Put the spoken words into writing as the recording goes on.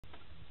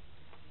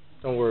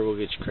Don't worry, we'll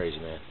get you crazy,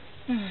 man.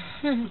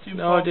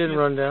 No, it didn't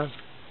run down.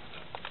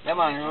 Yeah,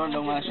 man, run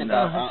down and sit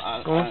down.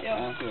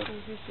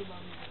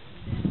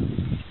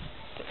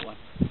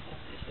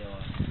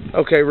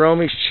 Okay,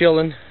 Romy's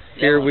chilling.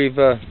 Here we've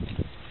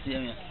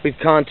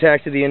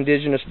contacted the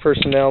indigenous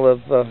personnel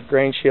of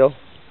Grange Hill.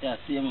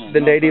 The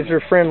natives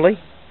are friendly.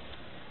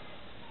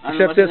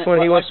 Except this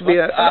one, he wants to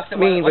be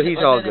mean, but he's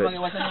all good.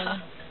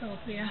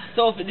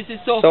 Sophie, this is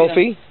Sophie.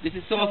 Sophie? This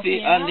is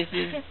Sophie, and this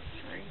is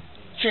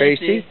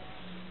Tracy.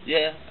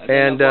 Yeah.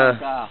 And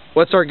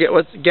what's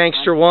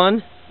Gangster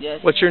One? Yes.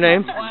 What's your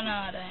name? One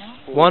order.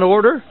 One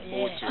Order?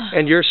 Yeah.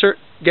 And you're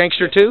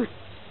Gangster Two?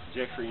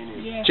 Jeffrey.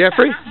 Yeah.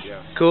 Jeffrey?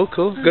 Yeah. Cool.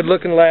 Good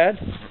looking lad.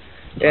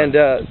 And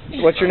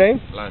what's your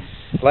name?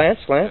 Lance.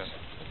 Lance.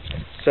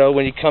 So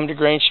when you come to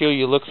Grange Hill,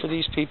 you look for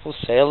these people,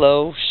 say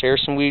hello, share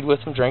some weed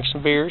with them, drink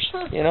some beers,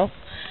 you know,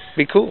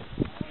 be cool.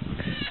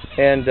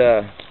 And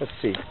let's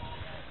see,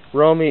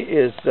 Romy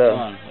is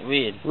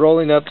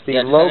rolling up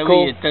the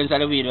local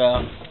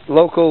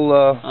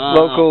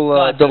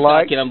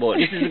delight.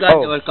 This is the guy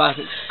that was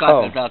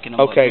talking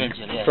about. Okay,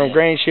 from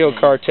Grange Hill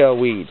Cartel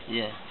weed.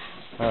 Yeah.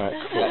 All right.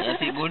 Cool. Yeah,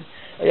 that's it good.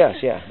 Yes,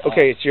 yeah.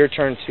 Okay, it's your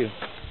turn to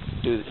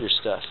do your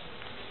stuff.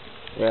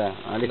 Yeah.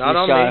 Not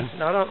on me.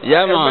 Not on.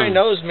 Yeah, everybody man.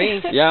 knows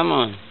me. Yeah,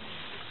 man.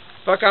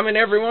 Fuck, I'm in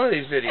every one of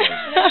these videos.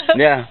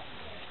 Yeah.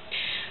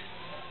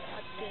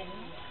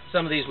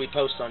 Some of these we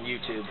post on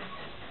YouTube.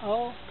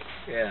 Oh.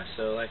 Yeah,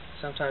 so like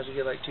sometimes we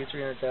get like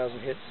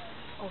 200,000-300,000 hits.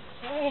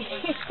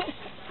 Okay.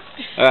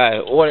 All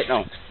right, hold it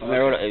now.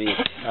 Okay.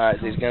 All right,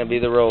 he's gonna be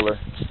the roller.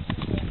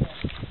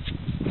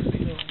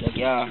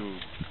 Yeah.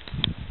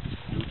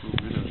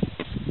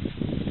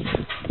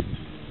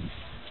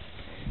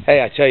 Hey,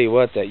 I tell you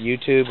what, that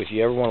YouTube, if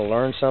you ever want to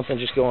learn something,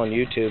 just go on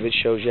YouTube. It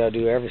shows you how to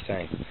do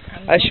everything.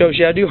 It shows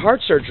you how to do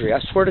heart surgery.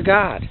 I swear to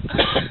God.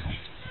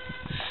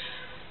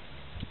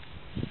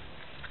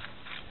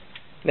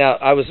 Now,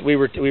 we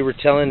were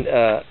telling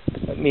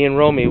me and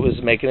Romy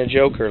was making a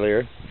joke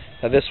earlier.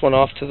 Now this one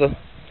off to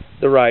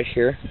the right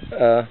here,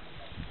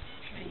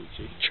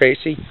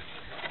 Tracy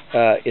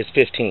is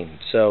 15.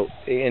 So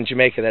in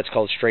Jamaica, that's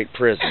called straight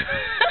prison.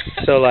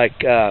 So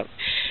like.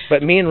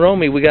 But me and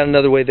Romy, we got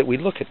another way that we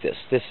look at this.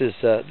 This is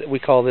we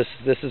call this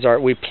is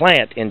we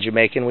plant in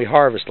Jamaica and we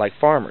harvest like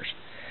farmers.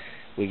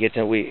 We get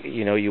them,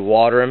 you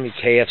water them, you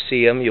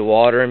KFC them, you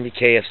water them, you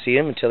KFC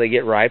them until they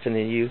get ripe, and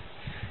then you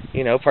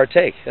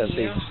partake of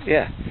the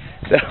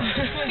So,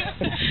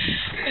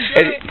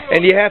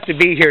 and you have to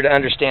be here to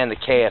understand the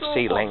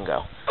KFC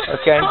lingo.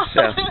 Okay,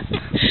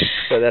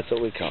 so that's what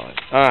we call it.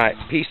 All right,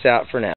 peace out for now.